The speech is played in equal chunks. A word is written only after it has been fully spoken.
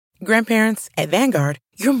Grandparents, at Vanguard,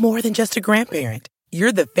 you're more than just a grandparent.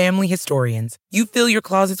 You're the family historians. You fill your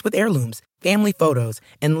closets with heirlooms, family photos,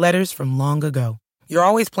 and letters from long ago. You're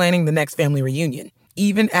always planning the next family reunion,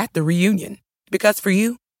 even at the reunion. Because for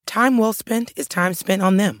you, time well spent is time spent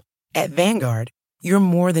on them. At Vanguard, you're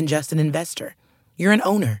more than just an investor. You're an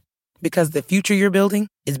owner. Because the future you're building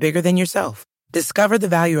is bigger than yourself. Discover the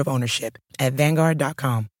value of ownership at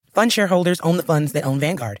Vanguard.com. Fund shareholders own the funds that own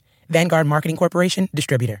Vanguard. Vanguard Marketing Corporation,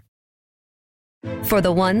 distributor. For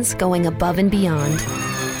the ones going above and beyond.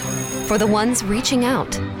 For the ones reaching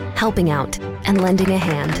out, helping out, and lending a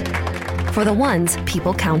hand. For the ones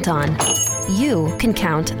people count on. You can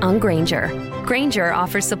count on Grainger. Grainger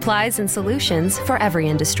offers supplies and solutions for every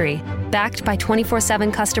industry. Backed by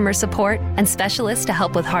 24/7 customer support and specialists to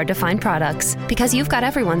help with hard-to-find products. Because you've got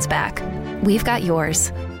everyone's back. We've got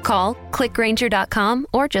yours. Call, click Grainger.com,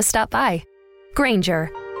 or just stop by. Grainger,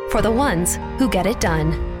 for the ones who get it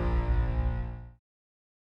done.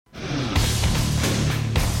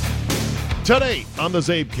 Today on the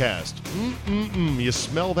CzabeCast, you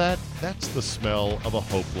smell that? That's the smell of a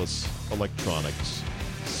hopeless electronics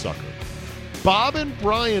sucker. Bob and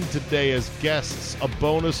Brian today as guests, a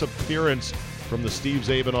bonus appearance from the Steve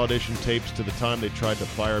Zabin audition tapes to the time they tried to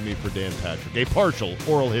fire me for Dan Patrick. A partial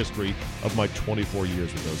oral history of my 24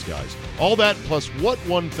 years with those guys. All that plus what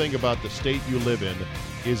one thing about the state you live in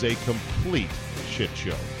is a complete shit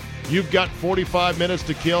show. You've got 45 minutes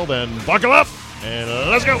to kill, then buckle up and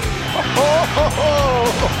let's go.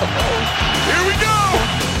 Here we go.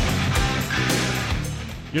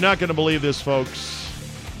 You're not going to believe this, folks,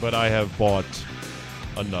 but I have bought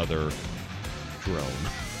another drone.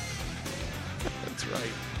 That's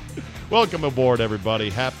right. Welcome aboard, everybody.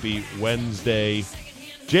 Happy Wednesday,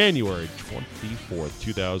 January 24th,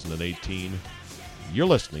 2018. You're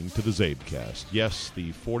listening to the CzabeCast. Yes,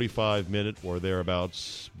 the 45-minute or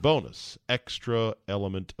thereabouts bonus extra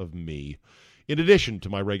element of me. In addition to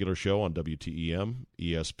my regular show on WTEM,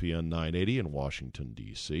 ESPN 980 in Washington,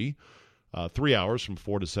 D.C., 3 hours from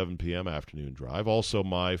 4 to 7 p.m. afternoon drive. Also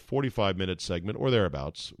my 45-minute segment or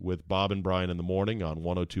thereabouts with Bob and Brian in the morning on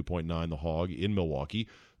 102.9 The Hog in Milwaukee.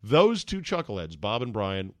 Those two chuckleheads, Bob and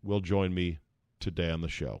Brian, will join me today on the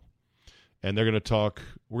show. And we're going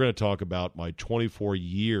to talk about my 24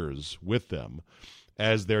 years with them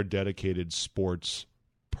as their dedicated sports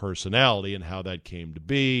personality and how that came to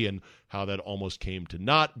be and how that almost came to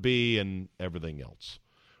not be and everything else.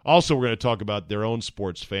 Also, we're going to talk about their own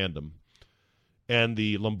sports fandom and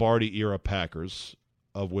the Lombardi-era Packers,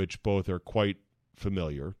 of which both are quite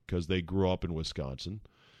familiar because they grew up in Wisconsin,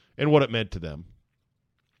 and what it meant to them.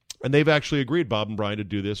 And they've actually agreed, Bob and Brian, to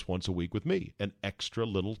do this once a week with me, an extra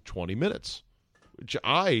little 20 minutes, which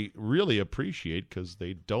I really appreciate because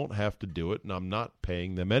they don't have to do it, and I'm not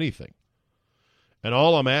paying them anything. And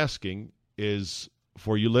all I'm asking is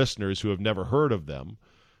for you listeners who have never heard of them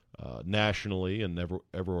nationally and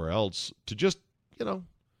everywhere else to just, give them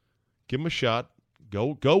a shot,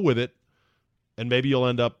 go with it, and maybe you'll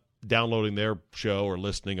end up downloading their show or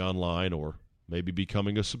listening online or maybe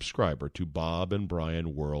becoming a subscriber to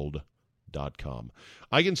bobandbrianworld.com.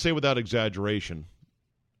 I can say without exaggeration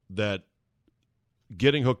that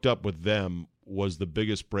getting hooked up with them was the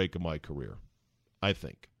biggest break of my career, I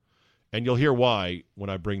think. And you'll hear why when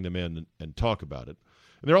I bring them in and talk about it.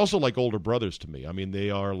 And they're also like older brothers to me. I mean, they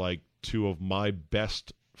are like two of my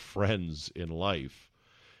best friends in life.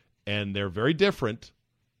 And they're very different.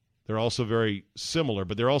 They're also very similar,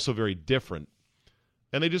 but they're also very different.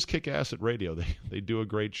 And they just kick ass at radio. They do a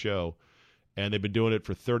great show. And they've been doing it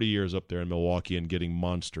for 30 years up there in Milwaukee and getting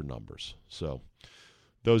monster numbers. So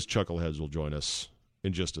those chuckleheads will join us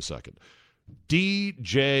in just a second.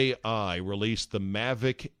 DJI released the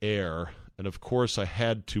Mavic Air, and of course I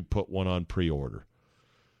had to put one on pre-order.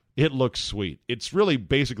 It looks sweet. It's really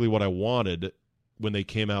basically what I wanted when they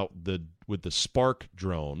came out with the Spark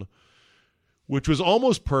drone, which was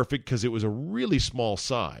almost perfect because it was a really small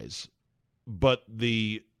size, but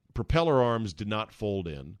the propeller arms did not fold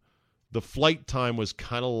in. The flight time was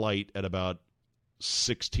kind of light at about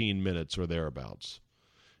 16 minutes or thereabouts.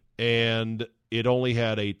 And it only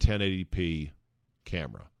had a 1080p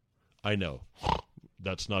camera. I know.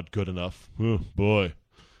 That's not good enough. Oh, boy.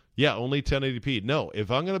 Yeah, only 1080p. No,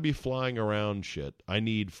 if I'm going to be flying around shit, I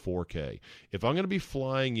need 4K. If I'm going to be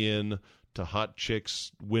flying in to hot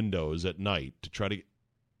chicks' windows at night to try to...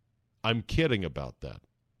 I'm kidding about that.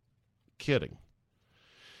 Kidding.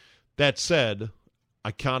 That said,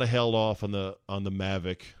 I kind of held off on the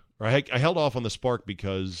Mavic. Or I held off on the Spark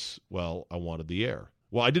because, well, I wanted the Air.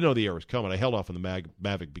 Well, I didn't know the Air was coming. I held off on the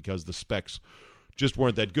Mavic because the specs just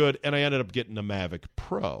weren't that good, and I ended up getting a Mavic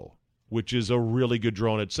Pro, which is a really good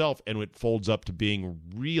drone itself, and it folds up to being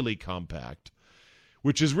really compact,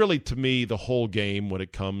 which is really, to me, the whole game when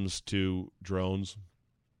it comes to drones.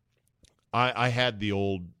 I had the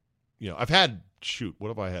old, I've had, what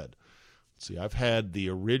have I had? Let's see, I've had the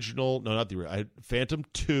original, no, not the original, I had Phantom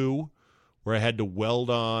 2, where I had to weld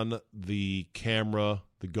on the camera,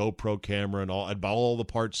 the GoPro camera, and all. I'd buy all the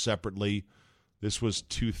parts separately. This was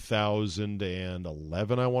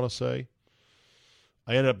 2011, I want to say.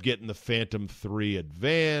 I ended up getting the Phantom 3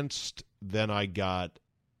 Advanced. Then I got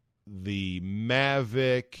the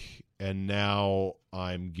Mavic, and now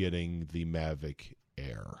I'm getting the Mavic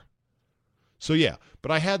Air. So, yeah, but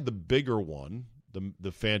I had the bigger one,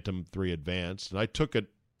 the Phantom 3 Advanced, and I took it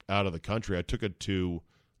out of the country. I took it to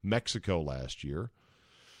Mexico last year.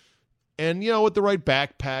 And, with the right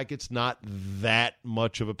backpack, it's not that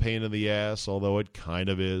much of a pain in the ass, although it kind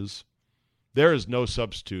of is. There is no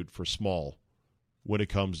substitute for small when it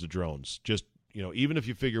comes to drones. Just, even if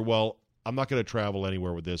you figure, well, I'm not going to travel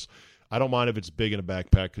anywhere with this. I don't mind if it's big in a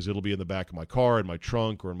backpack because it'll be in the back of my car, in my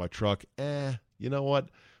trunk, or in my truck. You know what?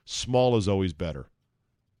 Small is always better.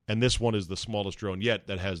 And this one is the smallest drone yet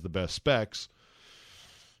that has the best specs.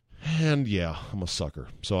 And, yeah, I'm a sucker,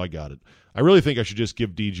 so I got it. I really think I should just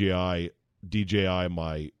give DJI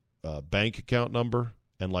my bank account number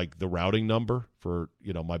and, the routing number for,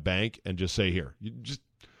 my bank, and just say, here,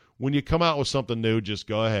 when you come out with something new, just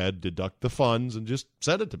go ahead, deduct the funds, and just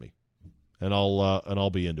send it to me, and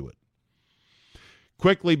I'll be into it.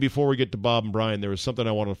 Quickly, before we get to Bob and Brian, there was something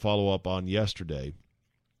I wanted to follow up on yesterday,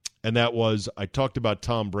 and that was I talked about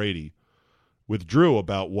Tom Brady with Drew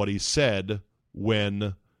about what he said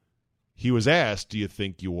when he was asked, do you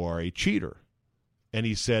think you are a cheater? And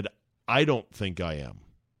he said, I don't think I am.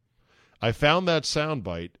 I found that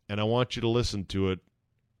soundbite, and I want you to listen to it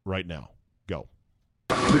right now. Go.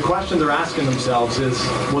 The question they're asking themselves is,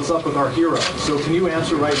 what's up with our hero? So can you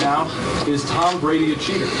answer right now, is Tom Brady a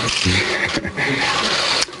cheater?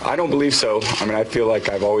 I don't believe so. I feel like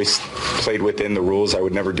I've always played within the rules. I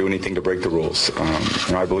would never do anything to break the rules.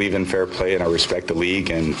 I believe in fair play, and I respect the league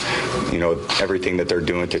and, everything that they're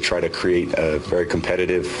doing to try to create a very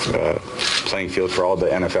competitive playing field for all the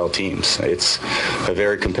NFL teams. It's a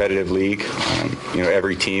very competitive league.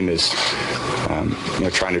 Every team is,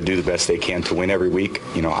 trying to do the best they can to win every week.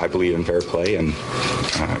 I believe in fair play, and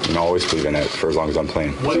I always believe in it for as long as I'm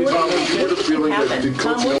playing.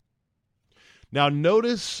 Now,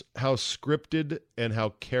 notice how scripted and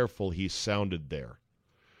how careful he sounded there,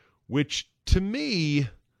 which, to me,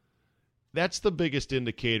 that's the biggest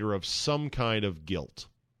indicator of some kind of guilt.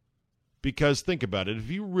 Because think about it. If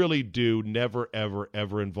you really do never, ever,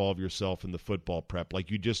 ever involve yourself in the football prep,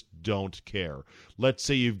 you just don't care. Let's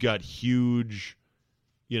say you've got huge,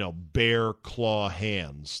 bear claw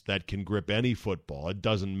hands that can grip any football. It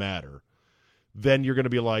doesn't matter. Then you're going to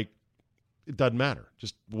be like, it doesn't matter.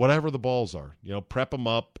 Just whatever the balls are, prep them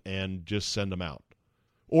up and just send them out.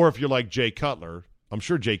 Or if you're like Jay Cutler, I'm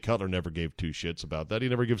sure Jay Cutler never gave two shits about that. He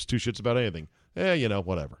never gives two shits about anything.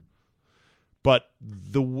 Whatever. But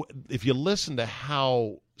if you listen to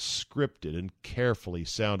how scripted and careful he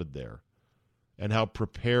sounded there and how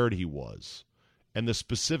prepared he was and the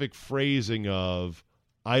specific phrasing of,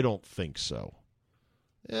 I don't think so,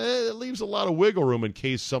 it leaves a lot of wiggle room in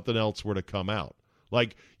case something else were to come out.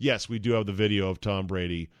 Yes, we do have the video of Tom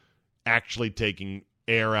Brady actually taking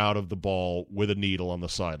air out of the ball with a needle on the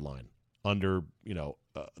sideline under,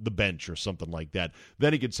 the bench or something like that.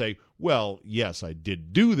 Then he could say, well, yes, I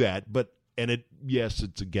did do that, yes,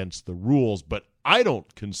 it's against the rules, but I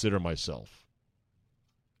don't consider myself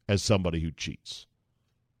as somebody who cheats.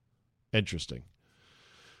 Interesting.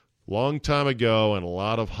 Long time ago and a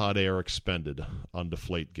lot of hot air expended on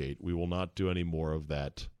Deflategate. We will not do any more of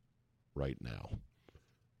that right now.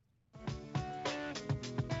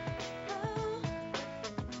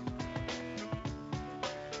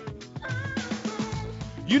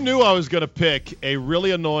 You knew I was going to pick a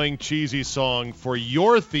really annoying, cheesy song for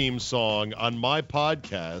your theme song on my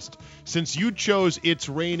podcast since you chose It's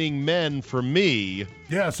Raining Men for me.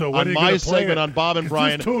 Yeah, so what on my segment on Bob and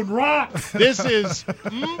Brian. This tune rocks. This is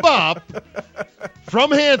Mbop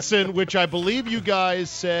from Hanson, which I believe you guys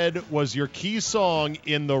said was your key song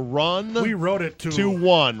in the run. We wrote it to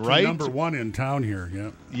 1, right? Number 1 in town here,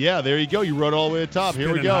 yeah. Yeah, there you go. You wrote it all the way to the top.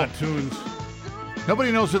 Here we go. Hot tunes.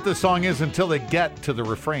 Nobody knows what this song is until they get to the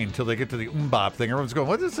refrain, until they get to the mbop thing. Everyone's going,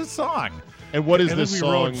 what is this song? And what is and this then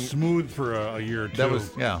song? We wrote Smooth for a year or two. That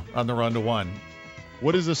was, on the run to 1.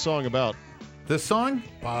 What is this song about? This song?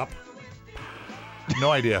 Bop.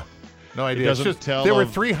 No idea. No idea. It doesn't tell there were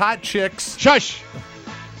 3 hot chicks. Shush!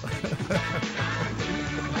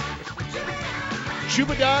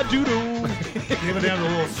 Shooba-da-doo-doo. Even have a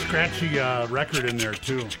little scratchy record in there,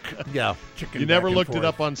 too. Yeah. You never looked it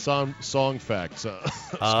up on Song Facts.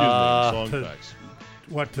 Excuse me, Song Facts.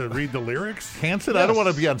 What, to read the lyrics? Hanson, I don't want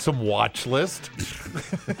to be on some watch list.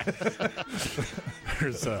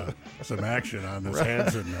 There's some action on this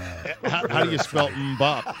Hanson. How do you spell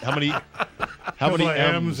mbop? How many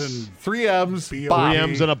M's? And 3 M's, B-O-P. bop. 3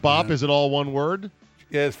 M's and a bop? Is it all one word?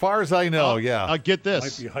 Yeah, as far as I know, yeah. Get might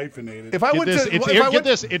this. be hyphenated. If I Get went this. to... It's, if here, I get went,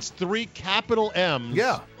 this. It's 3 capital M's.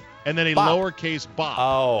 Yeah. And then a Bop. lowercase bop.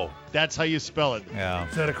 Oh. That's how you spell it. Yeah.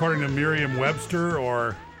 Is that according to Merriam-Webster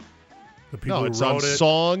or the people No, who it's on wrote it?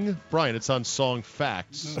 Song, Brian, it's on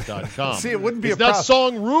songfacts.com. See, it wouldn't be it's a not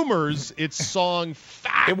Song Rumors, it's Song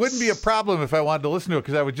Facts. It wouldn't be a problem if I wanted to listen to it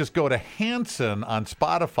because I would just go to Hanson on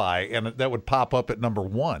Spotify and that would pop up at number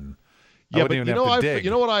 1. Yeah, I but wouldn't even have to dig.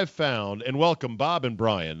 you know what I've found, and welcome Bob and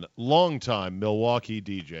Brian, longtime Milwaukee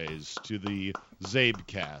DJs, to the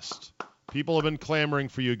CzabeCast. People have been clamoring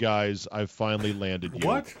for you guys. I've finally landed you.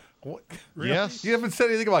 What? Really? Yes. You haven't said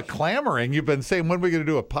anything about clamoring. You've been saying, when are we going to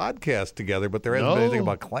do a podcast together? But there hasn't been anything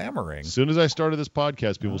about clamoring. As soon as I started this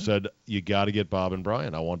podcast, people said, you got to get Bob and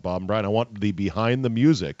Brian. I want Bob and Brian. I want the behind the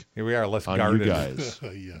music Here we are, less on guarded. you guys.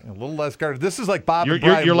 Yeah. A little less guarded. This is like Bob and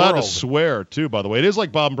You're Brian allowed to World. swear, too, by the way. It is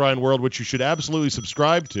like Bob and Brian World, which you should absolutely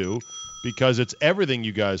subscribe to because it's everything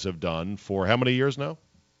you guys have done for how many years now?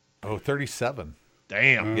 Oh, 37.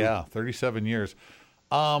 Damn. Yeah, 37 years.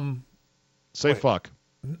 Say fuck.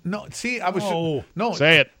 No, see, I was... No. No.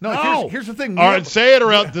 Say it. No, here's the thing. All right, say it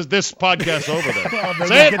or else this podcast over there. Well, then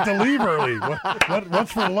Say you it. get to leave early.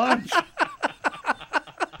 What's for lunch?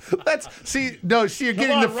 You're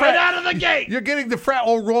getting the right out of the gate. You're getting the frat.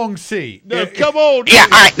 Oh, wrong C. No, come on. Yeah, all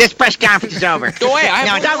right, this press conference is over. Go away.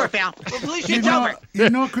 No, it's over, pal. You're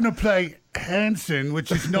not going to play Hanson,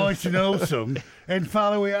 which is nice and awesome, and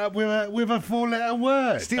follow it up with a 4-letter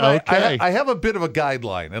word. Steve, Okay. I have a bit of a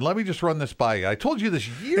guideline, and let me just run this by you. I told you this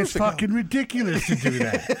years It's ago. fucking ridiculous to do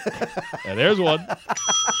that. And there's one.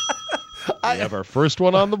 We have our first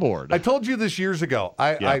one on the board. I told you this years ago.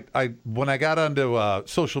 I when I got onto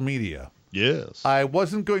social media, Yes. I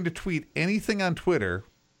wasn't going to tweet anything on Twitter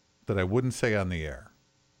that I wouldn't say on the air.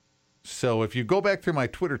 So if you go back through my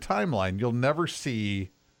Twitter timeline, you'll never see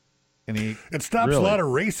any. It stops Really? a lot of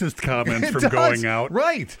racist comments It from does. going out.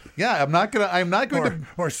 Right? Yeah, I'm not going to.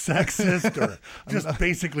 Or sexist, or just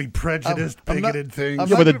basically prejudiced, I'm not- bigoted things. I'm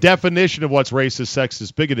Yeah, not but the gonna- definition of what's racist,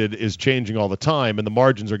 sexist, bigoted is changing all the time, and the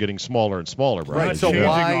margins are getting smaller and smaller, Brian. Not so changing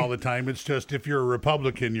why- all the time. It's just if you're a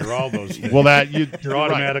Republican, you're all those things. Well, you're right.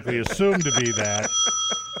 automatically assumed to be that,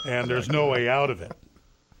 and there's no way out of it.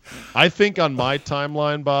 I think on my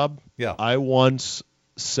timeline, Bob, Yeah. I once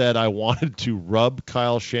said I wanted to rub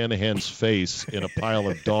Kyle Shanahan's face in a pile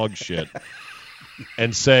of dog shit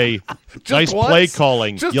and say, nice once? play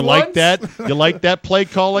calling. Just You like once? that? You like that play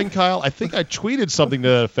calling, Kyle? I think I tweeted something to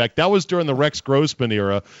that effect. That was during the Rex Grossman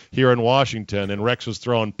era here in Washington, and Rex was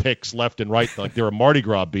throwing picks left and right like they were Mardi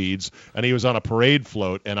Gras beads, and he was on a parade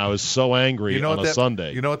float, and I was so angry on a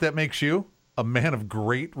Sunday. You know what that makes you? A man of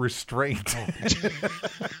great restraint.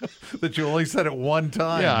 That you only said it one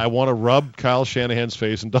time. Yeah, I want to rub Kyle Shanahan's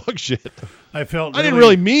face in dog shit. I didn't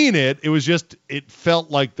really mean it. It was just, it felt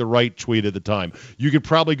like the right tweet at the time. You could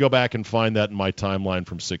probably go back and find that in my timeline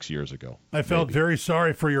from 6 years ago. I felt very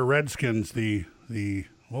sorry for your Redskins. The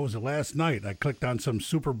what was it last night? I clicked on some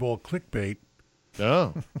Super Bowl clickbait,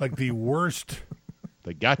 Oh, like the worst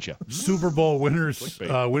they got you. Super Bowl winners,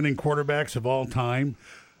 Clickbait. winning quarterbacks of all time.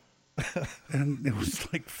 And it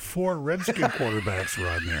was like 4 Redskin quarterbacks were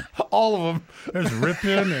on there. All of them. There's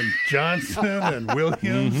Ripken and Johnson and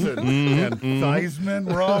Williams and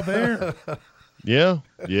Theismann were all there. Yeah,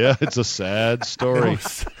 it's a sad story.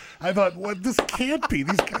 I thought, what? This can't be.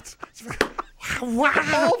 These guys. Wow.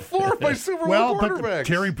 All 4 of my Super Bowl But quarterbacks.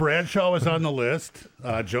 Terry Bradshaw was on the list.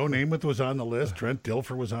 Joe Namath was on the list. Trent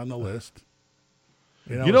Dilfer was on the list.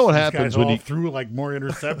 You know what these happens guys when all you- threw like more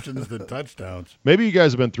interceptions than touchdowns. Maybe you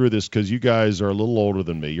guys have been through this because you guys are a little older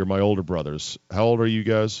than me. You're my older brothers. How old are you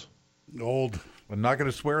guys? Old. I'm not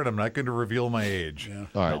going to swear and I'm not going to reveal my age. Yeah.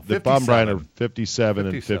 All right. No, The Bob and Brian are 57. 57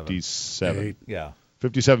 and 57. 57. Eight. Yeah.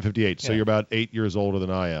 57, 58. So Yeah. you're about 8 years older than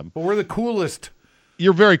I am. But we're the coolest.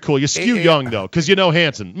 You're very cool. You skew young, though, because you know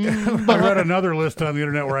Hanson. I read another list on the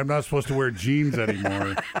internet where I'm not supposed to wear jeans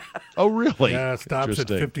anymore. Oh, really? Yeah, it stops at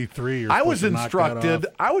Interesting. 53. You're I was supposed to knock that instructed.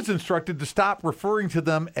 off. I was instructed to stop referring to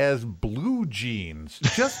them as blue jeans.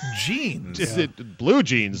 Just jeans. Is it blue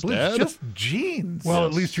jeans, Blue- Dad? just jeans. Well,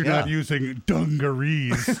 at least you're not Yeah. using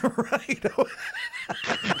dungarees. right.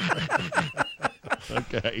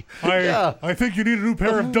 Okay. I think you need a new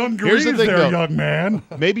pair of Here's dungarees the thing, there, though. young man.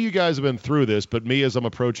 Maybe you guys have been through this, but me, as I'm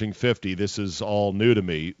approaching 50, this is all new to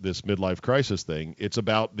me, this midlife crisis thing. It's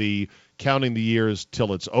about the counting the years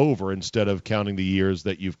till it's over instead of counting the years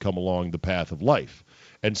that you've come along the path of life.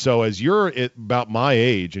 And so as you're about my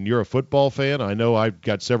age and you're a football fan, I know I've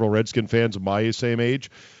got several Redskin fans of my same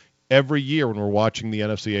age. Every year when we're watching the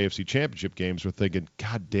NFC AFC championship games, we're thinking,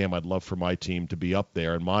 God damn, I'd love for my team to be up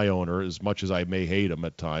there and my owner, as much as I may hate him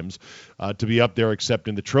at times, to be up there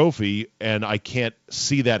accepting the trophy. And I can't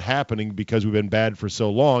see that happening because we've been bad for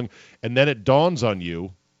so long. And then it dawns on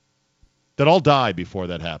you that I'll die before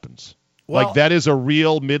that happens. Well, like that is a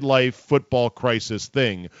real midlife football crisis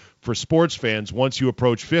thing for sports fans. Once you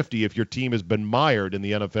approach 50, if your team has been mired in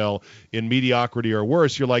the NFL in mediocrity or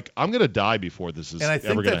worse, you're like, I'm going to die before this is ever going to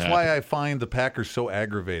happen. And I think that's why I find the Packers so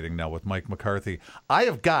aggravating now with Mike McCarthy. I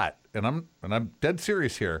have got, and I'm dead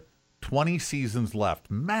serious here, 20 seasons left,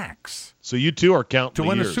 max. So you two are counting to the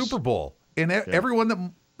win years. a Super Bowl. And everyone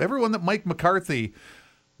that Mike McCarthy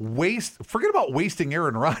forget about wasting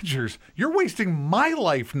Aaron Rodgers. You're wasting my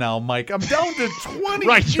life now, Mike. I'm down to 20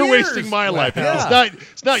 Right, years. you're wasting my life. Yeah.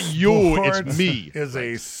 It's not you, Sports it's me. is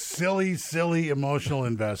a silly emotional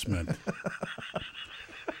investment.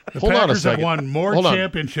 The Hold on a Packers have second. won more Hold on.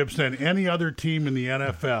 championships than any other team in the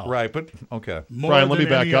NFL. Right, but okay. More Brian, let me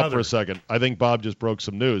than back any up other. for a second. I think Bob just broke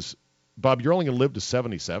some news. Bob, you're only going to live to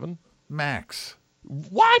 77? Max.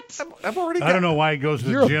 What? I've already got I don't know why he goes to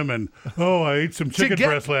the gym and I ate some chicken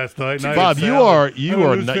breast last night. and I had Bob, salad. you I'm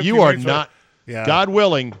gonna are lose not 50 you are weight, so- not Yeah. God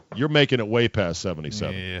willing, you're making it way past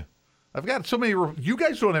 77. Yeah. I've got so many. You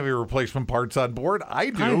guys don't have any replacement parts on board. I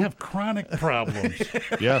do. I have chronic problems.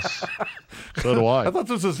 Yes. So do I. I thought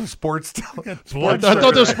this was a sports. I thought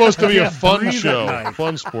this was supposed to be a fun breathe at show, night.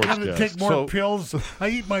 fun sports I gotta cast. take more So- pills. I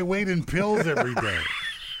eat my weight in pills every day.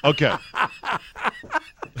 Okay.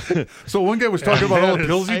 So one guy was talking about all the that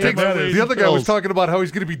pills he is- takes. that is The other guy was pills. talking about how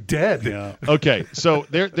he's going to be dead. Yeah. Okay. So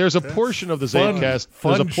there's a portion of the Zabecast.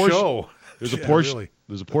 Fun There's a portion. show. There's a Yeah, portion. really.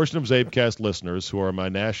 There's a portion of Zabecast listeners who are my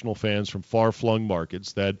national fans from far-flung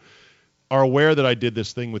markets that are aware that I did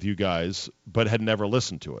this thing with you guys, but had never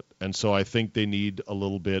listened to it, and so I think they need a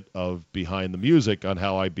little bit of behind the music on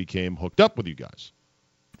how I became hooked up with you guys,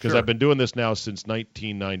 because Sure. I've been doing this now since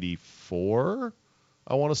 1994.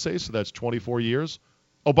 I want to say, so that's 24 years.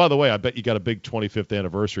 Oh, by the way, I bet you got a big 25th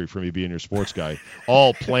anniversary for me being your sports guy,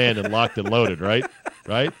 all planned and locked and loaded, right?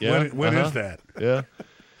 Right? Yeah. When is that? Yeah.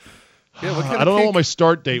 Yeah, what kind I of don't know cake- what my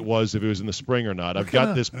start date was, if it was in the spring or not. I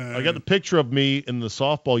got the picture of me in the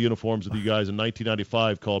softball uniforms with you guys in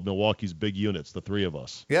 1995 called Milwaukee's Big Units, the three of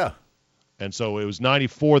us. Yeah. And so it was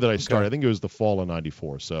 94 that I started. I think it was the fall of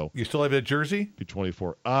 94. So You still have that jersey? be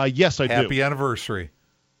 24. Yes, I do. Happy anniversary.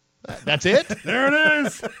 That's it? There it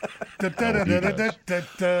is.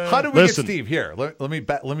 How did we Listen. get Steve here? Let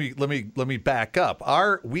me back up.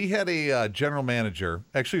 We had a general manager.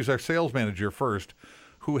 Actually, it was our sales manager first,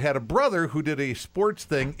 who had a brother who did a sports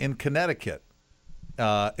thing in Connecticut.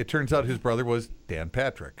 It turns out his brother was Dan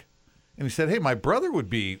Patrick, and he said, "Hey, my brother would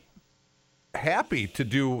be happy to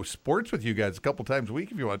do sports with you guys a couple times a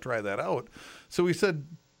week if you want to try that out." So we said,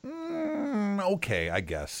 "Okay, I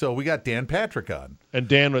guess." So we got Dan Patrick on. And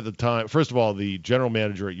Dan at the time, first of all, the general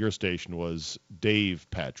manager at your station was Dave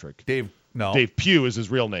Patrick. Dave Pugh is his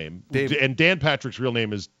real name. And Dan Patrick's real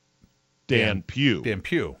name is Dan Pugh. Dan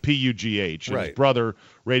Pugh. P-U-G-H. And Right. his brother,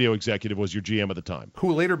 radio executive, was your GM at the time.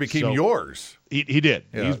 Who later became So- yours. He did.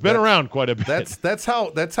 Yeah, He's been around quite a bit. That's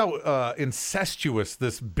how incestuous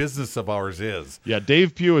this business of ours is. Yeah,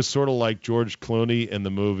 Dave Pugh is sort of like George Clooney in the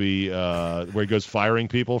movie where he goes firing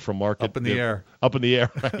people from market. Up in the air. Up in the air,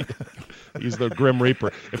 right? He's the Grim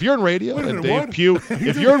Reaper. If you're in radio Wait a and minute, Dave what? Pugh, He's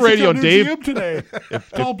if you're in radio and Dave, GM today,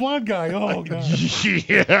 tall blonde guy. Oh god.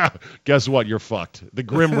 yeah, guess what? You're fucked. The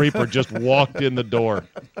Grim Reaper just walked in the door.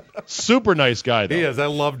 Super nice guy, though. He is. I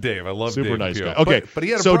love Dave. I love Super Dave nice Pugh. guy. Okay, but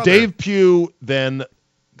he had a so brother. Dave Pugh then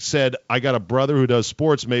said, "I got a brother who does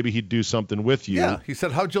sports. Maybe he'd do something with you." Yeah, he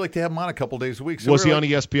said, "How'd you like to have him on a couple days a week?" So Was we he were on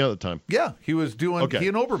like, ESPN at the time? Yeah, he was doing. Okay. He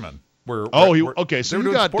and Oberman were. Oh, were- so they were you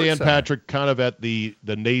doing got Sports Dan Center. Patrick kind of at the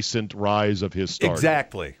nascent rise of his stardom.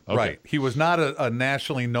 Exactly. Okay. Right. He was not a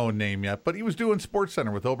nationally known name yet, but he was doing Sports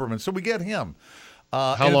Center with Oberman. So we get him.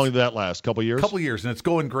 How long did that last? Couple years? Couple years, and it's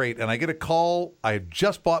going great. And I get a call. I had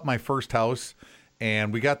just bought my first house,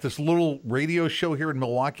 and we got this little radio show here in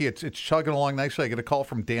Milwaukee. It's chugging along nicely. I get a call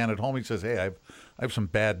from Dan at home. He says, "Hey, I have some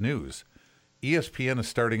bad news. ESPN is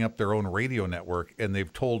starting up their own radio network, and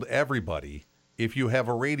they've told everybody if you have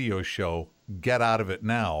a radio show, get out of it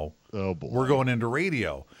now. Oh, boy. We're going into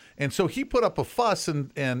radio. And so he put up a fuss,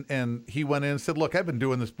 and he went in and said, look, I've been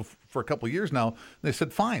doing this for a couple of years now. And they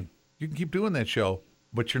said, fine, you can keep doing that show,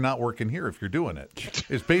 but you're not working here if you're doing it.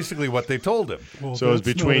 It's basically what they told him. Well, so it's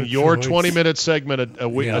between your 20-minute segment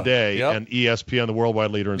a day and ESPN, the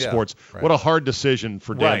worldwide leader in sports. Right. What a hard decision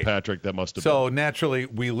for Dan Patrick that must have been. So naturally,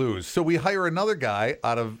 we lose. So we hire another guy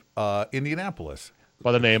out of Indianapolis.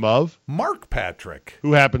 By the name of? Mark Patrick.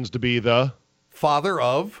 Who happens to be the? Father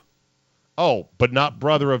of? Oh, but not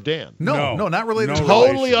brother of Dan. No, not related. No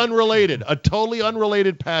totally unrelated. A totally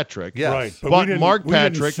unrelated Patrick. Yes. Right. But Mark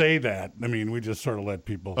Patrick. We didn't say that. I mean, we just sort of let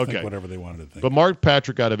people think whatever they wanted to think. But Mark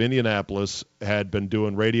Patrick out of Indianapolis had been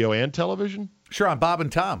doing radio and television? Sure, on Bob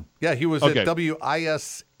and Tom. Yeah, he was at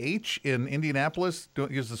WISH in Indianapolis.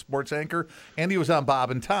 He was the sports anchor, and he was on Bob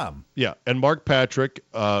and Tom. Yeah, and Mark Patrick,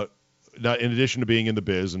 in addition to being in the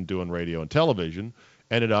biz and doing radio and television,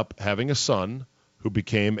 ended up having a son who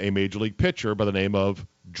became a major league pitcher by the name of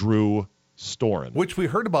Drew Storen. Which we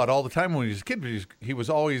heard about all the time when he was a kid. He was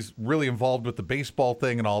always really involved with the baseball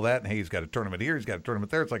thing and all that. And, hey, he's got a tournament here, he's got a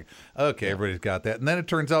tournament there. It's like, okay, everybody's got that. And then it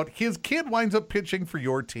turns out his kid winds up pitching for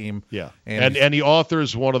your team. Yeah, and he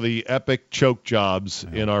authors one of the epic choke jobs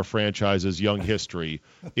in our franchise's young history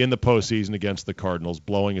in the postseason against the Cardinals,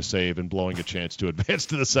 blowing a save and blowing a chance to advance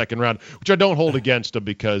to the second round, which I don't hold against him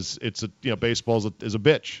because baseball is a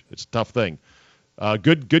bitch. It's a tough thing.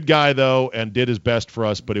 Good guy, though, and did his best for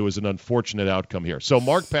us, but it was an unfortunate outcome here. So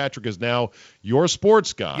Mark Patrick is now your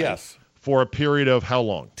sports guy. Yes. For a period of how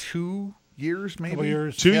long? 2 years, maybe? Couple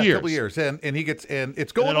years. 2 years. Couple years. And he gets, and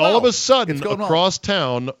it's going and well. all of a sudden, across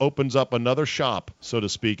town opens up another shop, so to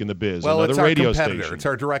speak, in the biz. Well, another it's our radio competitor. station. It's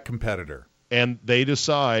our direct competitor. And they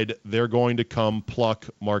decide they're going to come pluck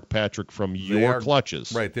Mark Patrick from your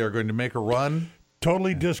clutches. Right. They're going to make a run.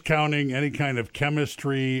 Totally discounting any kind of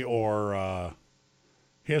chemistry or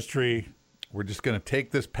history. We're just going to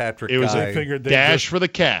take this Patrick guy. It was a figured dash for the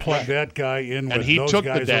cash. Plug that guy in with and he those took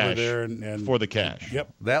guys the dash over there and for the cash.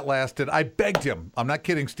 Yep. That lasted. I begged him. I'm not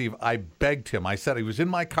kidding, Steve. I begged him. I said he was in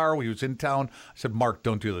my car. He was in town. I said, Mark,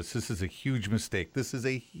 don't do this. This is a huge mistake. This is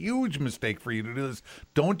a huge mistake for you to do this.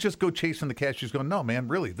 Don't just go chasing the cash. He's going, no, man,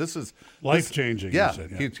 really. This is life-changing. Yeah. He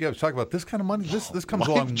said, He was talking about this kind of money. This comes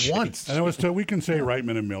along once. And it was we can say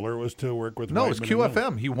Reitman and Miller. It was to work with No, Reitman it was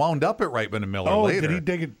QFM. He wound up at Reitman and Miller later. Did he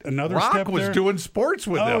dig another Rock step was there? doing sports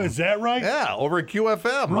with him. Oh, is that right? Yeah, over at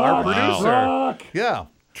QFM, Rock, our producer. Rock. Yeah,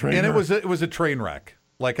 Train and wreck. it was a train wreck,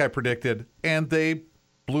 like I predicted, and they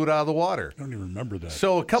blew it out of the water. I don't even remember that.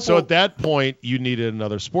 So at that point, you needed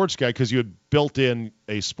another sports guy because you had built in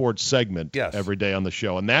a sports segment every day on the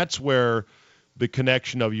show, and that's where the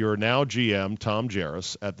connection of your now GM Tom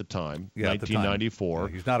Jarris at the time, 1994.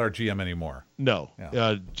 He's not our GM anymore. No,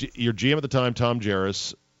 your GM at the time, Tom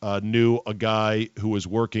Jarris. Knew a guy who was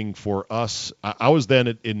working for us. I was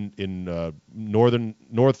then in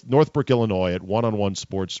Northbrook, Illinois, at One on One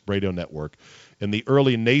Sports Radio Network in the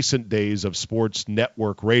early nascent days of sports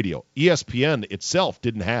network radio. ESPN itself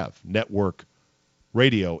didn't have network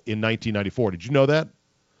radio in 1994. Did you know that?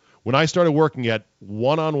 When I started working at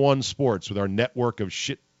One on One Sports with our network of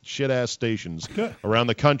shit-ass stations around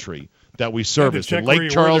the country that we serviced in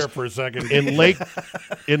Lake Charles for a second.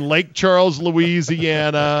 in Lake Charles,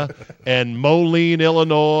 Louisiana, and Moline,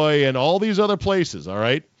 Illinois, and all these other places, all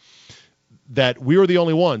right, that we were the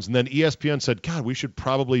only ones. And then ESPN said, God, we should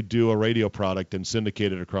probably do a radio product and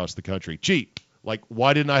syndicate it across the country. Gee, like,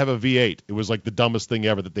 why didn't I have a V8? It was like the dumbest thing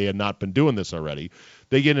ever that they had not been doing this already.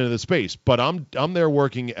 They get into the space. But I'm there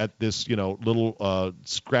working at this, little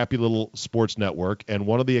scrappy little sports network, and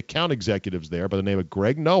one of the account executives there by the name of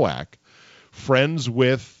Greg Nowak, friends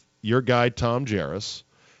with your guy Tom Jarris,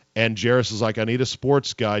 and Jarris is like, I need a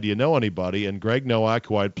sports guy. Do you know anybody? And Greg Nowak,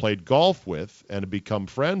 who I'd played golf with and had become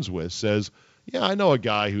friends with, says, yeah, I know a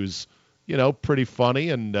guy who's, pretty funny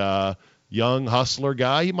and young hustler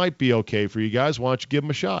guy. He might be okay for you guys. Why don't you give him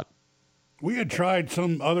a shot? We had tried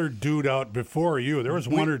some other dude out before you. There was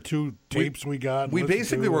one or two tapes we got. We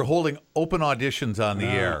basically were holding open auditions on the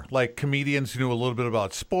air, like comedians who knew a little bit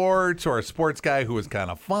about sports or a sports guy who was kind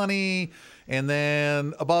of funny. And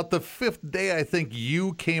then about the fifth day, I think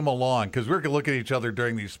you came along because we were looking at each other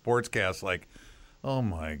during these sportscasts like, oh,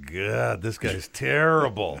 my God, this guy's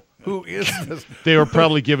terrible. Who is this? They were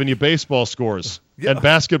probably giving you baseball scores and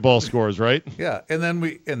basketball scores, right? Yeah. And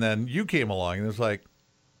then you came along and it was like,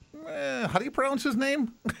 how do you pronounce his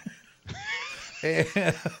name?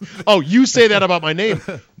 Oh, you say that about my name.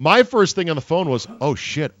 My first thing on the phone was, oh,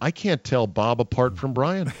 shit, I can't tell Bob apart from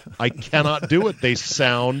Brian. I cannot do it. They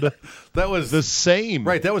sound the same.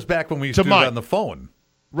 Right. That was back when we used to do it on the phone.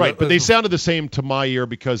 Right, but they sounded the same to my ear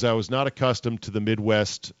because I was not accustomed to the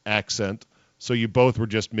Midwest accent. So you both were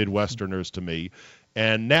just Midwesterners to me.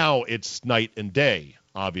 And now it's night and day,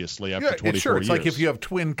 obviously, after 24 sure. It's years. like if you have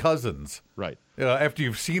twin cousins. Right. After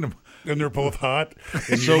you've seen them. And they're both hot,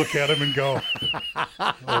 and you look at them and go,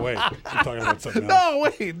 oh, wait, we're talking about something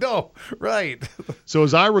else. No, right. So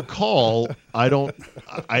as I recall, I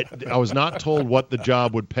was not told what the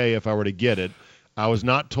job would pay if I were to get it. I was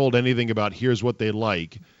not told anything about here's what they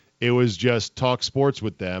like. It was just talk sports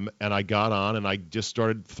with them, and I got on, and I just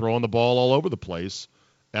started throwing the ball all over the place.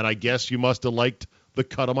 And I guess you must have liked the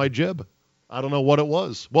cut of my jib. I don't know what it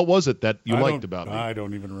was. What was it that you liked about me? I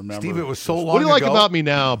don't even remember. Steve, it was so long ago. What do you like about me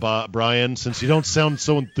now, Brian, since you don't sound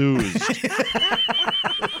so enthused?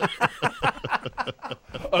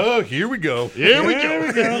 Oh, here we go. Here we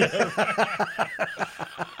go.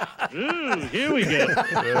 Ooh, here we go.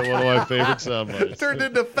 One of my favorite sound bites. It turned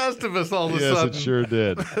into Festivus all of a Yes, sudden. it sure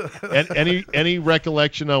did. And any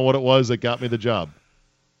recollection on what it was that got me the job?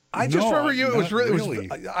 I just remember you. It was really. really.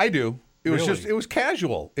 I do. It was Really? just. It was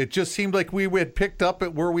casual. It just seemed like we had picked up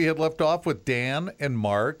at where we had left off with Dan and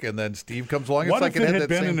Mark, and then Steve comes along. What It's like if it had that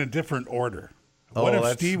been same... in a different order? Oh, What if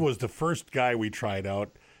that's- Steve was the first guy we tried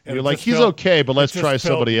out? And You're it like, just he's felt- okay, but let's it just try felt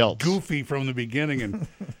somebody else. Goofy from the beginning, and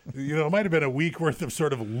it might have been a week worth of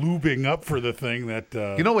sort of lubing up for the thing that.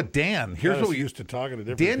 You know what, Dan? Here's got what us we used to talking to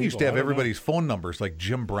different. Dan used to people. have I don't know. everybody's phone numbers, like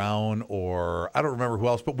Jim Brown or I don't remember who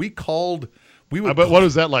else, but we called. We would. But what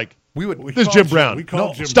was that like? We would. We This is called Jim Brown. We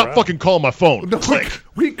called No, Jim stop Brown. fucking calling my phone. No, Click.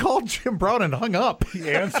 we called Jim Brown and hung up. He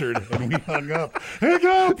answered, and we hung up. Hang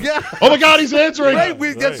up. Yeah. Oh my God, he's answering. Right,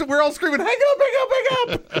 we're all screaming, hang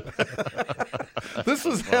up. This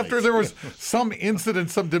was after there was some incident,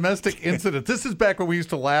 some domestic incident. This is back when we used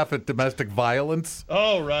to laugh at domestic violence.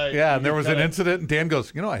 Oh, right. Yeah, and there was an incident, and Dan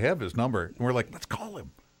goes, I have his number. And we're like, let's call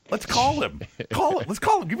him. Let's call him. Let's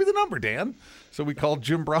call him. Give me the number, Dan. So we called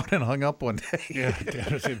Jim Brown and hung up one day. Yeah,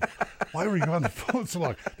 Dan was saying, why were you on the phone so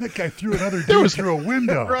long? That guy threw another dude through a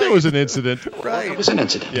window. There was an incident. Right. That was an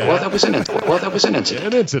incident. Yeah. Well, that was an incident. Well, that was an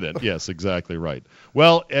incident. An incident. Yes, exactly right.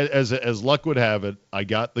 Well, as luck would have it, I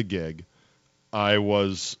got the gig. I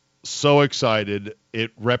was so excited.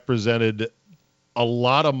 It represented a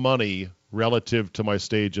lot of money relative to my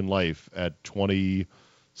stage in life at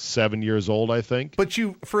 27 years old, I think. But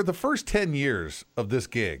you, for the first 10 years of this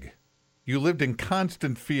gig, you lived in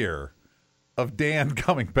constant fear of Dan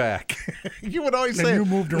coming back. You would always And say, you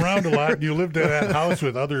moved around a lot, and you lived in that house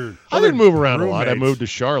with other. I didn't move around a lot. I roommates. moved to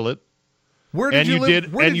Charlotte. where did And you you live?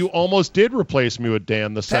 did, Where and you almost did replace me with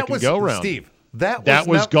Dan the that second was, go round. Steve, that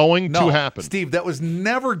was going to no, happen. Steve, that was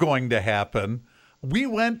never going to happen. We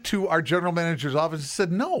went to our general manager's office and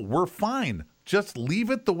said, no, we're fine. Just leave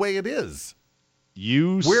it the way it is.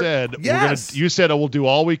 You We're- said yes. you said, "Oh, we'll do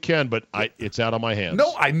all we can," but it's out of my hands.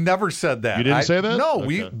 No, I never said that. You didn't say that? No,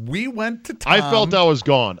 Okay. we went to Tom. I felt I was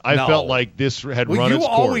gone. I No. felt like this had Well, run you its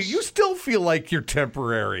always course. you still feel like you're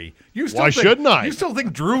temporary. You still Why think, shouldn't I? You still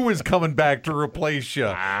think Drew is coming back to replace you.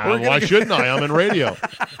 Why shouldn't I? I'm in radio.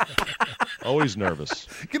 Always nervous.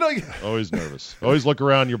 You know, Always nervous. Always look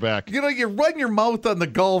around your back. you run your mouth on the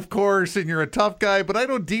golf course and you're a tough guy, but I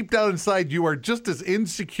know deep down inside you are just as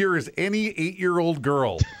insecure as any 8-year-old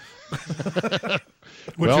girl.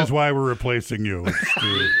 Which Well- is why we're replacing you.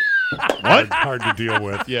 It's What? hard to deal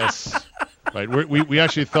with. Yes. Right. We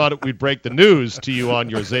actually thought we'd break the news to you on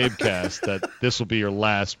your CzabeCast that this will be your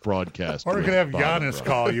last broadcast. Or we with could have Bob and Giannis Rob.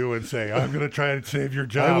 call you and say, I'm going to try and save your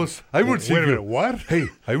job. I would Wait save a you. minute, what? Hey,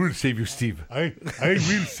 I will save you, Steve. I will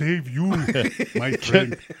save you, my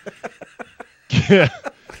friend.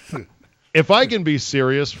 If I can be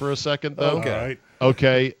serious for a second, though. All right.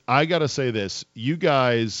 Okay, I got to say this. You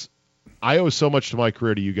guys, I owe so much to my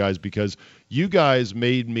career to you guys because you guys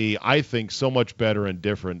made me, I think, so much better and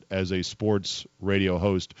different as a sports radio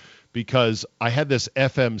host because I had this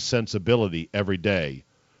FM sensibility every day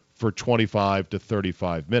for 25 to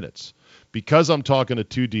 35 minutes. Because I'm talking to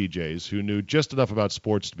two DJs who knew just enough about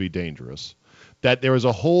sports to be dangerous, that there was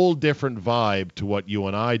a whole different vibe to what you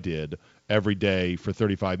and I did every day for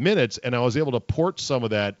 35 minutes, and I was able to port some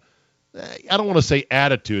of that. I don't want to say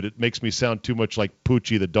attitude. It makes me sound too much like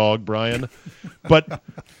Poochie the dog, Brian. But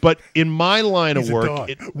in my line He's of a work, dog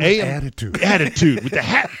with attitude with the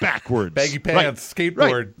hat backwards, Baggy pants, Right,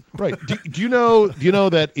 skateboard. Right. Do you know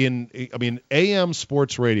that AM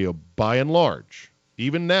sports radio by and large,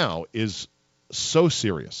 even now, is so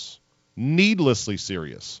serious, needlessly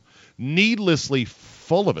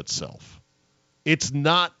full of itself. It's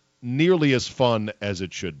not nearly as fun as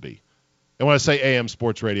it should be. And when I say AM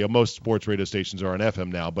sports radio, most sports radio stations are on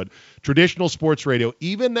FM now, but traditional sports radio,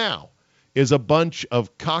 even now, is a bunch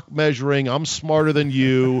of cock measuring, I'm smarter than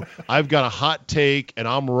you, I've got a hot take, and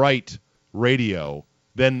I'm right radio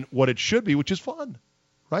than what it should be, which is fun,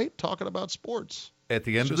 right? Talking about sports. At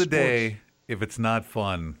the end of the day, if it's not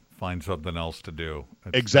fun, find something else to do.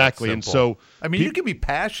 It's exactly. And so, I mean, you can be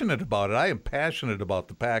passionate about it. I am passionate about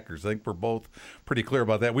the Packers. I think we're both pretty clear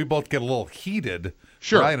about that. We both get a little heated,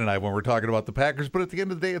 sure, Brian and I, when we're talking about the Packers. But at the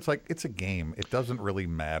end of the day, it's like it's a game. It doesn't really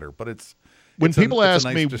matter. But it's people ask a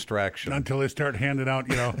nice me distraction until they start handing out,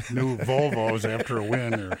 new Volvos after a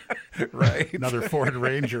win, or right, another Ford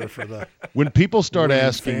Ranger for the. When people start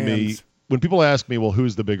asking fans. when people ask me, well,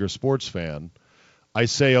 who's the bigger sports fan? I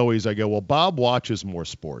say always, I go, well, Bob watches more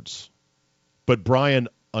sports, but Brian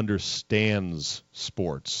understands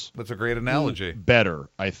sports. That's a great analogy. Better,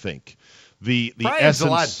 I think. The Brian's essence,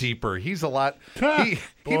 a lot deeper. He's a lot.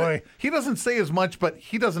 He doesn't say as much, but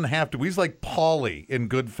he doesn't have to. He's like Paulie in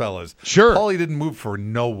Goodfellas. Sure, Paulie didn't move for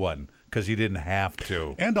no one because he didn't have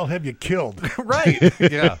to. And I'll have you killed. Right?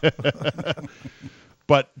 Yeah.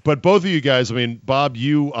 But both of you guys, I mean, Bob,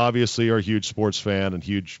 you obviously are a huge sports fan and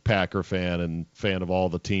huge Packer fan and fan of all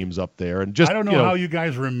the teams up there. And just I don't know how you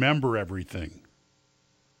guys remember everything.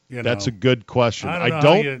 That's a good question. I don't know.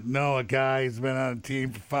 How you know a guy who's been on a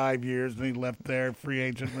team for 5 years and he left there, free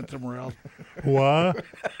agent, went somewhere else. What?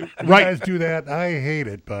 Right. You guys do that? I hate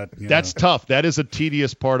it, but that's tough. That is a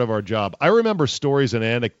tedious part of our job. I remember stories and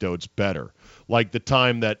anecdotes better. Like the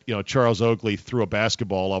time that Charles Oakley threw a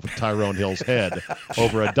basketball off of Tyrone Hill's head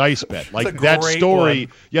over a dice bet. Like that story,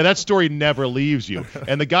 that story never leaves you.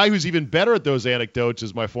 And the guy who's even better at those anecdotes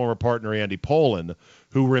is my former partner Andy Poland,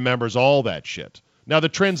 who remembers all that shit. Now the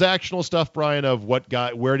transactional stuff, Brian, of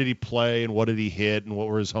where did he play and what did he hit and what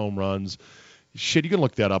were his home runs. Shit, you can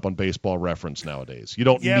look that up on Baseball Reference nowadays. You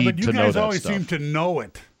don't need to know that stuff. Yeah, but you guys always seem to know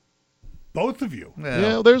it. Both of you.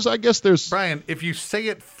 Yeah, I guess there's Brian, if you say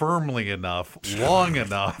it firmly enough, long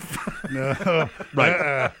enough. No.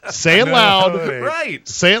 Right. Say it loud. Right.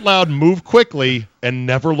 Say it loud, move quickly, and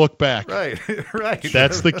never look back. Right. Right.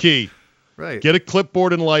 That's the key. Right. Get a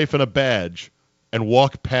clipboard in life and a badge and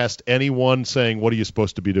walk past anyone saying, what are you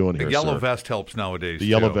supposed to be doing here, The yellow sir? vest helps nowadays, The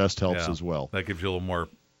yellow vest helps as well. That gives you a little more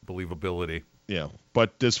believability. Yeah.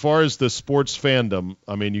 But as far as the sports fandom,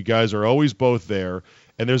 I mean, you guys are always both there.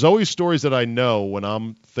 And there's always stories that I know when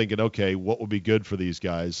I'm thinking, okay, what would be good for these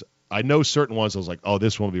guys? I know certain ones I was like, oh,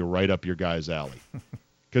 this one will be right up your guys' alley.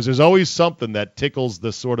 Because there's always something that tickles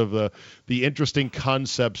the sort of the interesting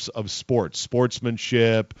concepts of sports,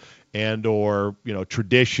 sportsmanship and or,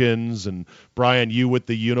 traditions. And Brian, you with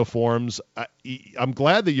the uniforms. I'm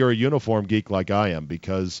glad that you're a uniform geek like I am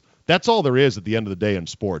because that's all there is at the end of the day in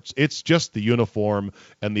sports. It's just the uniform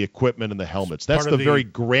and the equipment and the helmets. That's the very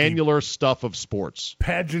granular stuff of sports.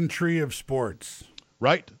 Pageantry of sports.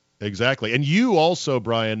 Right, exactly. And you also,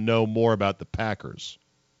 Brian, know more about the Packers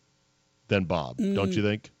than Bob, don't you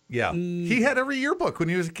think? Yeah. He had every yearbook when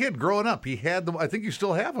he was a kid growing up. He had them. I think you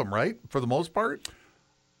still have them, right? For the most part?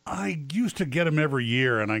 I used to get them every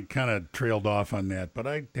year, and I kind of trailed off on that. But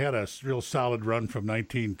I had a real solid run from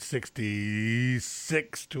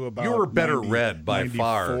 1966 to about. You were better read by 94.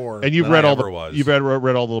 far, and you've read all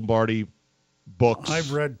the Lombardi books.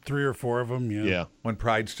 I've read 3 or 4 of them. Yeah. When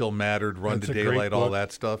Pride Still Mattered, Run That's to a great Daylight, all book.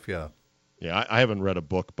 that stuff. Yeah. Yeah, I haven't read a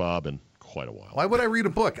book, Bob, in quite a while. Why would I read a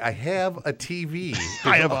book? I have a TV.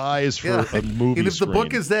 I have eyes for a movie And if screen. the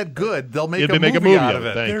book is that good, they'll make, They a make movie a movie out of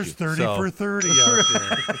it. Thank There's you. 30 for 30 out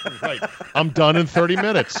there. Right. I'm done in 30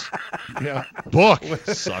 minutes. Yeah. Book,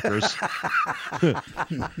 suckers. I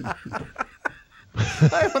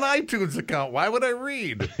have an iTunes account. Why would I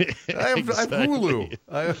read? I have Hulu.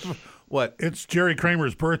 I have what? It's Jerry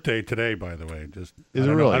Kramer's birthday today, by the way. Is it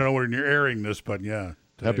really? I don't know when you're airing this, but yeah.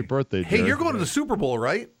 Today. Happy birthday, Jerry. Hey, you're going to the Super Bowl,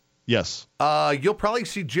 right? Yes. You'll probably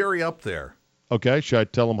see Jerry up there. Okay. Should I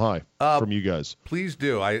tell him hi from you guys? Please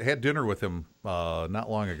do. I had dinner with him not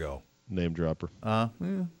long ago. Name dropper. Yeah.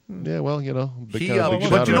 Yeah, well, big But kind of big you know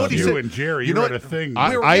shout-out what he to said? You and Jerry, You know were at what? a thing.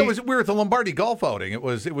 We were at the Lombardi golf outing. It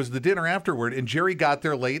was the dinner afterward, and Jerry got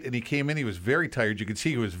there late, and he came in. He was very tired. You could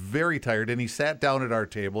see he was very tired, and he sat down at our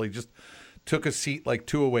table. He just took a seat like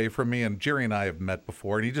 2 away from me, and Jerry and I have met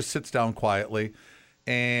before, and he just sits down quietly,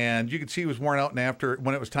 and you could see he was worn out. And after,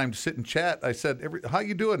 when it was time to sit and chat, I said, how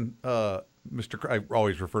you doing, Mr. I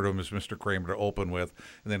always refer to him as Mr. Kramer to open with,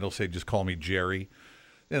 and then he'll say, just call me Jerry.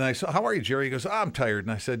 And I said, how are you, Jerry? He goes, I'm tired.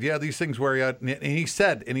 And I said, yeah, these things wear you out. And he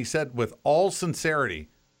said with all sincerity,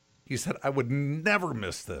 he said, I would never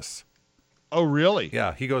miss this. Oh, really?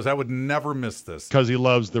 Yeah. He goes, I would never miss this. Because he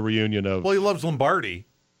loves the reunion of... Well, he loves Lombardi,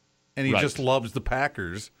 and he Right. just loves the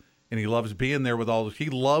Packers, and he loves being there with all... He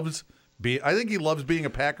loves I think he loves being a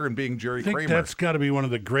Packer and being Jerry I think Kramer. that's got to be one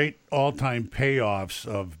of the great all-time payoffs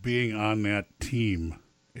of being on that team.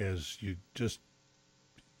 Is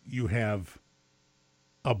you have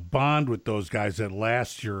a bond with those guys that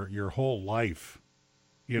lasts your whole life.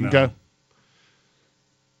 You know. Okay.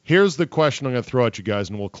 Here's the question I'm going to throw at you guys,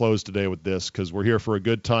 and we'll close today with this because we're here for a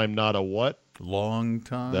good time, not a what? Long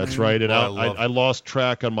time. That's right. And I lost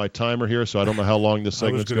track on my timer here, so I don't know how long this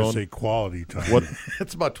segment's going. I was going to say quality time. What?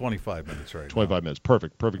 It's about 25 minutes right 25 minutes.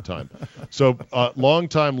 Perfect time. So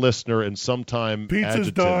long-time listener and sometime Pizza's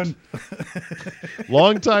adjutant. done.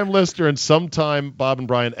 Long-time listener and sometime Bob and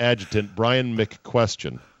Brian adjutant, Brian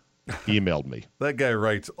McQuestion, emailed me. That guy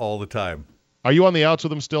writes all the time. Are you on the outs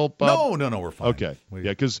with him still, Bob? No, we're fine. Okay.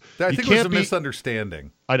 Yeah, because I think it was a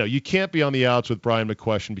misunderstanding. I know. You can't be on the outs with Brian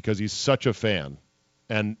McQuestion because he's such a fan,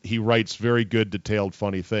 and he writes very good, detailed,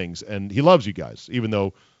 funny things, and he loves you guys, even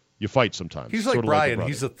though you fight sometimes. He's like Brian.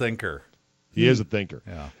 He's a thinker. He is a thinker.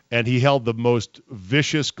 Yeah. And he held the most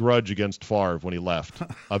vicious grudge against Favre when he left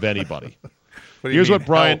of anybody. What do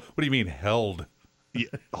you mean held?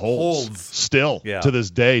 Holds still to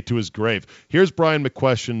this day, to his grave. Here's Brian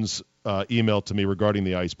McQuestion's email to me regarding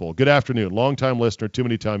the Ice Bowl. Good afternoon. Long-time listener,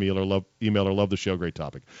 too-many-time emailer, love the show, great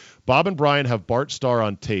topic. Bob and Brian have Bart Starr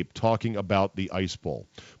on tape talking about the Ice Bowl.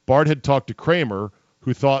 Bart had talked to Kramer,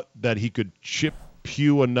 who thought that he could chip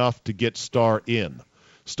Pugh enough to get Starr in.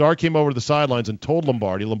 Starr came over to the sidelines and told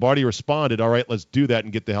Lombardi. Lombardi responded, all right, let's do that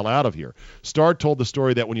and get the hell out of here. Starr told the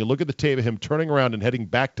story that when you look at the tape of him turning around and heading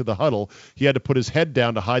back to the huddle, he had to put his head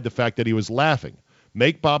down to hide the fact that he was laughing.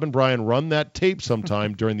 Make Bob and Brian run that tape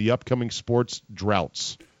sometime during the upcoming sports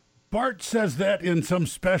droughts. Bart says that in some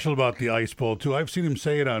special about the Ice Bowl, too. I've seen him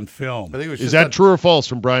say it on film. I think it was Is that true or false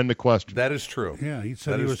from Brian McQuestion? That is true. Yeah, he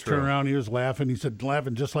said he was turning around, he was laughing. He said,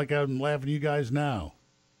 laughing just like I'm laughing at you guys now.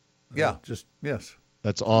 Yeah. Yes.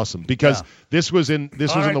 That's awesome because this was in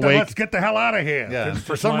the wake. Let's get the hell out of here. Yeah.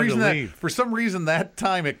 For some reason that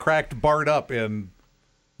time it cracked Bart up in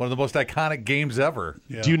one of the most iconic games ever.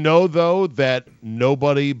 Yeah. Do you know though that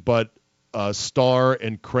nobody but Starr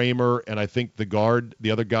and Kramer and I think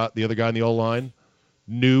the other guy in the O-line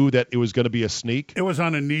knew that it was going to be a sneak? It was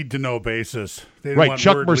on a need-to-know basis. They didn't right, want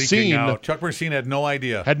Chuck word Mersine. out. Chuck Mersine had no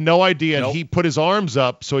idea. And he put his arms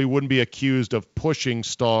up so he wouldn't be accused of pushing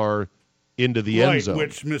Starr into the end zone.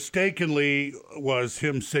 Which mistakenly was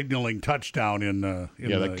him signaling touchdown in the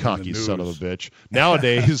that cocky son of a bitch.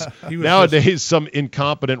 Nowadays, some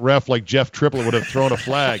incompetent ref like Jeff Triplett would have thrown a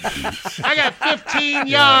flag. I got 15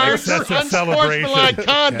 yards for unsportsmanlike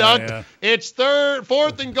conduct. Yeah. It's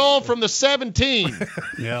 4th and goal from the 17.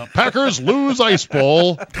 Yeah. Packers lose Ice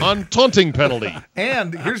Bowl on taunting penalty.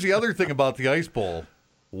 And here's the other thing about the Ice Bowl.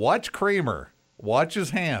 Watch Kramer. Watch his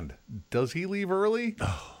hand. Does he leave early?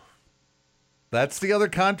 That's the other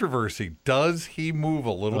controversy. Does he move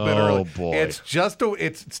a little bit early? Oh, boy. It's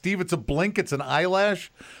a blink, it's an eyelash,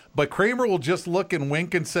 but Kramer will just look and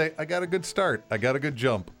wink and say, I got a good start. I got a good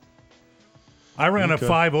jump. I ran a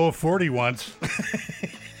 5.040 once.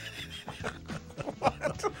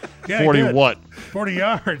 Yeah, 40 what? 40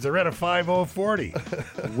 yards. I ran a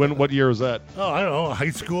 5.040. What year was that? Oh, I don't know.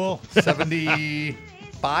 High school.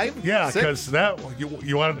 75? Yeah, because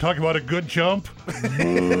you want to talk about a good jump?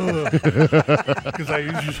 Because I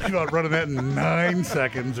usually about running that in 9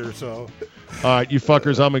 seconds or so. All right, you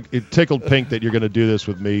fuckers, I'm tickled pink that you're going to do this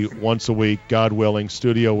with me once a week, God willing,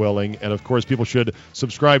 studio willing. And, of course, people should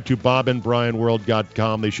subscribe to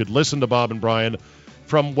bobandbrianworld.com. They should listen to Bob and Brian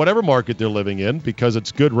from whatever market they're living in because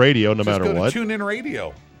it's good radio no matter what. Tune in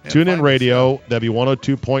radio. TuneIn Radio, that'd be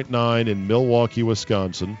 102.9 in Milwaukee,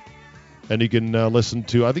 Wisconsin. And you can listen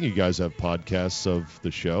to, I think you guys have podcasts of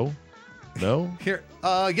the show. No? Here,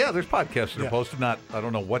 there's podcasts that are posted. I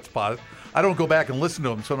don't know what's pod. I don't go back and listen to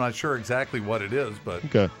them, so I'm not sure exactly what it is, but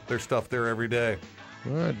there's stuff there every day.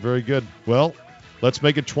 All right, very good. Well, let's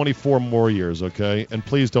make it 24 more years, okay? And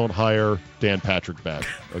please don't hire Dan Patrick back,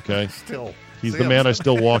 okay? He's the man I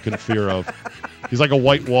still walk in fear of. He's like a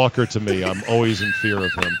White Walker to me. I'm always in fear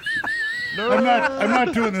of him. No. I'm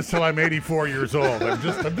not doing this till I'm 84 years old. I'm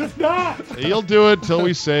just not. You'll do it till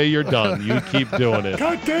we say you're done. You keep doing it.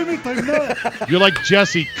 God damn it, I'm not. You're like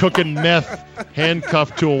Jesse cooking meth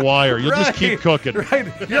handcuffed to a wire. You'll just keep cooking. Right.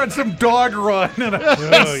 You're on some dog run.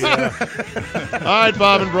 Oh, yeah. All right,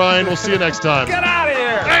 Bob and Brian. We'll see you next time. Get out of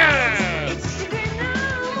here.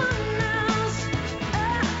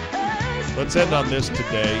 Let's end on this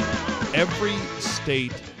today. Every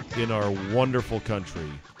state in our wonderful country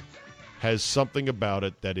has something about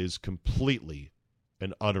it that is completely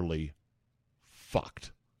and utterly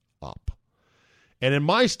fucked up. And in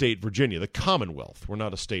my state, Virginia, the Commonwealth, we're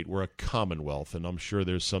not a state, we're a Commonwealth, and I'm sure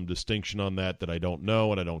there's some distinction on that I don't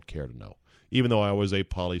know and I don't care to know, even though I was a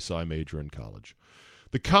poli-sci major in college.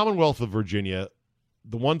 The Commonwealth of Virginia,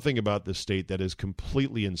 the one thing about this state that is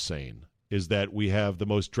completely insane is that we have the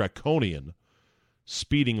most draconian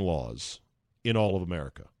speeding laws in all of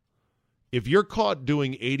America. If you're caught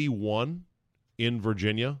doing 81 in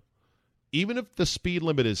Virginia, even if the speed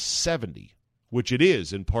limit is 70, which it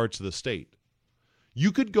is in parts of the state,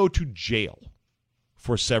 you could go to jail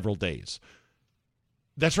for several days.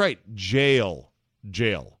 That's right, jail.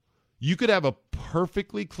 You could have a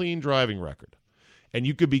perfectly clean driving record, and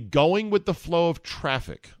you could be going with the flow of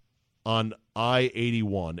traffic on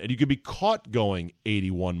I-81, and you could be caught going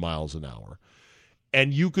 81 miles an hour,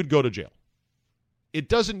 and you could go to jail. It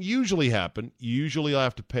doesn't usually happen. You usually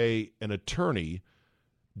have to pay an attorney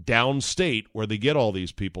downstate where they get all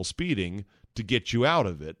these people speeding to get you out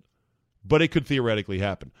of it. But it could theoretically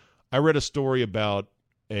happen. I read a story about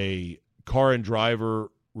a car and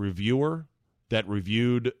driver reviewer that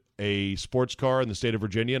reviewed a sports car in the state of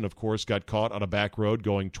Virginia and, of course, got caught on a back road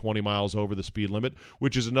going 20 miles over the speed limit,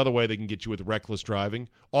 which is another way they can get you with reckless driving.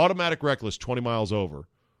 Automatic reckless, 20 miles over,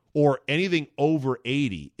 or anything over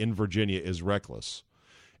 80 in Virginia is reckless.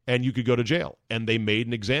 And you could go to jail. And they made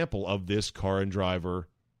an example of this car and driver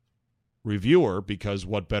reviewer, because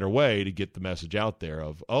what better way to get the message out there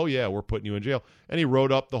of, oh yeah, we're putting you in jail. And he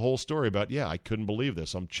wrote up the whole story about, yeah, I couldn't believe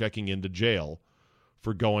this. I'm checking into jail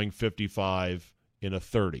for going 55 in a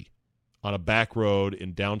 30 on a back road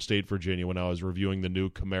in downstate Virginia when I was reviewing the new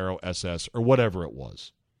Camaro SS or whatever it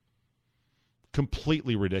was.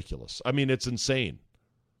 Completely ridiculous. I mean, it's insane.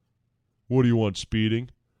 What do you want,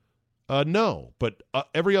 speeding? No, but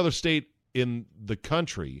every other state in the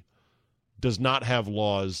country does not have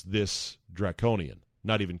laws this draconian,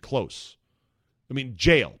 not even close. I mean,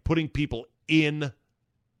 jail, putting people in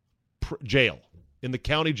jail, in the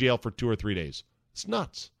county jail for 2 or 3 days. It's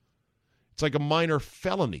nuts. It's like a minor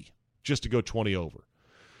felony just to go 20 over.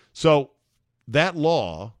 So that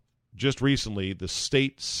law, just recently, the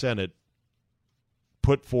state Senate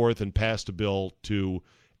put forth and passed a bill to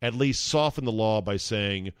at least soften the law by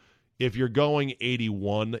saying, if you're going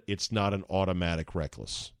 81, it's not an automatic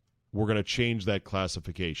reckless. We're going to change that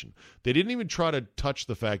classification. They didn't even try to touch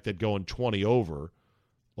the fact that going 20 over,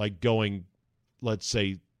 like going, let's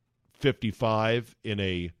say, 55 in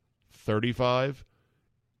a 35,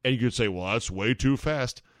 and you could say, well, that's way too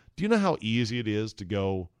fast. Do you know how easy it is to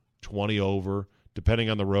go 20 over, depending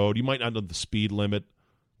on the road? You might not know the speed limit,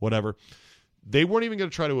 whatever. They weren't even going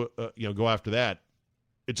to try to go after that.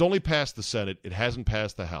 It's only passed the Senate. It hasn't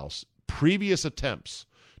passed the House. Previous attempts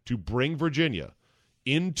to bring Virginia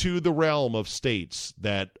into the realm of states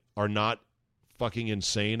that are not fucking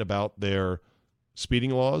insane about their speeding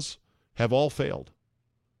laws have all failed.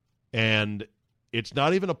 And it's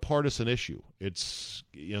not even a partisan issue. It's,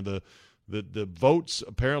 the votes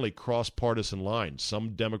apparently cross partisan lines.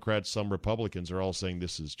 Some Democrats, some Republicans are all saying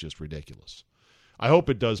this is just ridiculous. I hope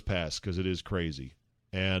it does pass because it is crazy.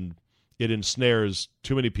 And it ensnares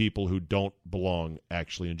too many people who don't belong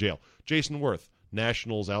actually in jail. Jason Worth,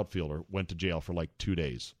 Nationals outfielder, went to jail for like 2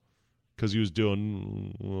 days because he was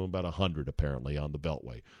doing about 100 apparently on the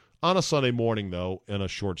Beltway. On a Sunday morning, though, in a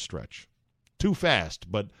short stretch. Too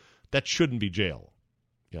fast, but that shouldn't be jail.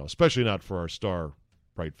 Especially not for our star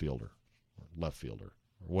right fielder, or left fielder,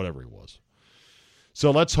 or whatever he was.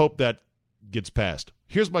 So let's hope that gets passed.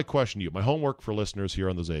 Here's my question to you. My homework for listeners here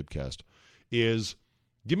on the CzabeCast is,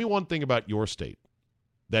 give me one thing about your state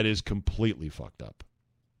that is completely fucked up,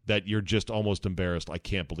 that you're just almost embarrassed. I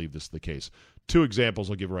can't believe this is the case. 2 examples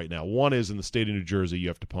I'll give right now. One is in the state of New Jersey, you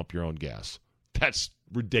have to pump your own gas. That's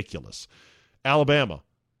ridiculous. Alabama,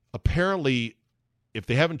 apparently, if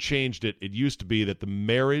they haven't changed it, it used to be that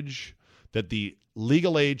the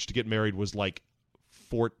legal age to get married was like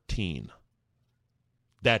 14.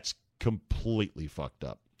 That's completely fucked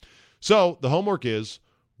up. So the homework is,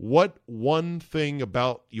 what one thing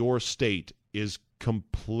about your state is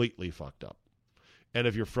completely fucked up? And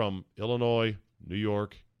if you're from Illinois, New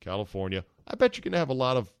York, California, I bet you can have a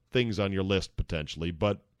lot of things on your list potentially,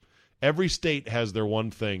 but every state has their one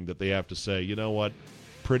thing that they have to say, you know what,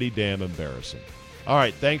 pretty damn embarrassing. All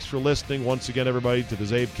right, thanks for listening once again, everybody, to the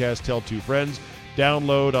CzabeCast. Tell 2 friends.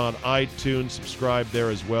 Download on iTunes, subscribe there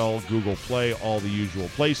as well, Google Play, all the usual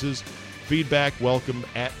places. Feedback, welcome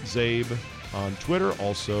at Zabe on Twitter,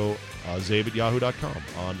 also zabe@yahoo.com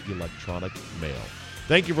on electronic mail.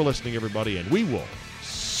 Thank you for listening, everybody, and we will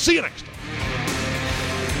see you next time.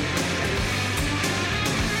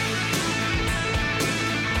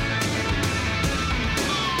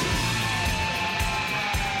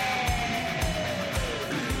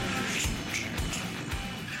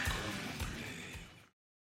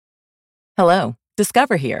 Hello,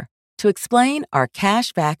 Discover here to explain our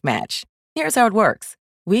cash back match. Here's how it works.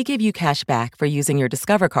 We give you cash back for using your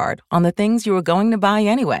Discover card on the things you were going to buy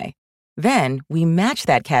anyway. Then we match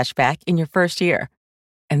that cash back in your first year.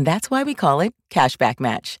 And that's why we call it Cashback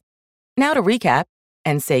Match. Now to recap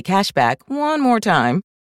and say cashback one more time.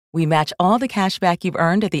 We match all the cash back you've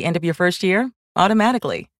earned at the end of your first year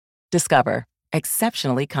automatically. Discover.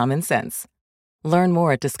 Exceptionally common sense. Learn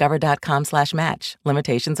more at discover.com/match.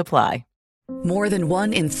 Limitations apply. More than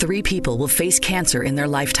 1 in 3 people will face cancer in their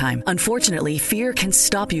lifetime. Unfortunately, fear can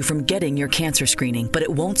stop you from getting your cancer screening, but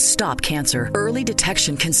it won't stop cancer. Early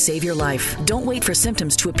detection can save your life. Don't wait for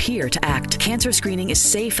symptoms to appear to act. Cancer screening is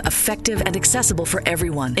safe, effective, and accessible for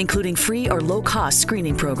everyone, including free or low-cost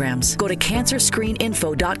screening programs. Go to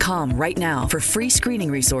cancerscreeninfo.com right now for free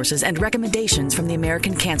screening resources and recommendations from the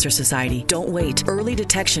American Cancer Society. Don't wait. Early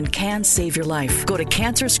detection can save your life. Go to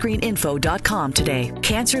cancerscreeninfo.com today.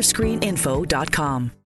 cancerscreeninfo.com.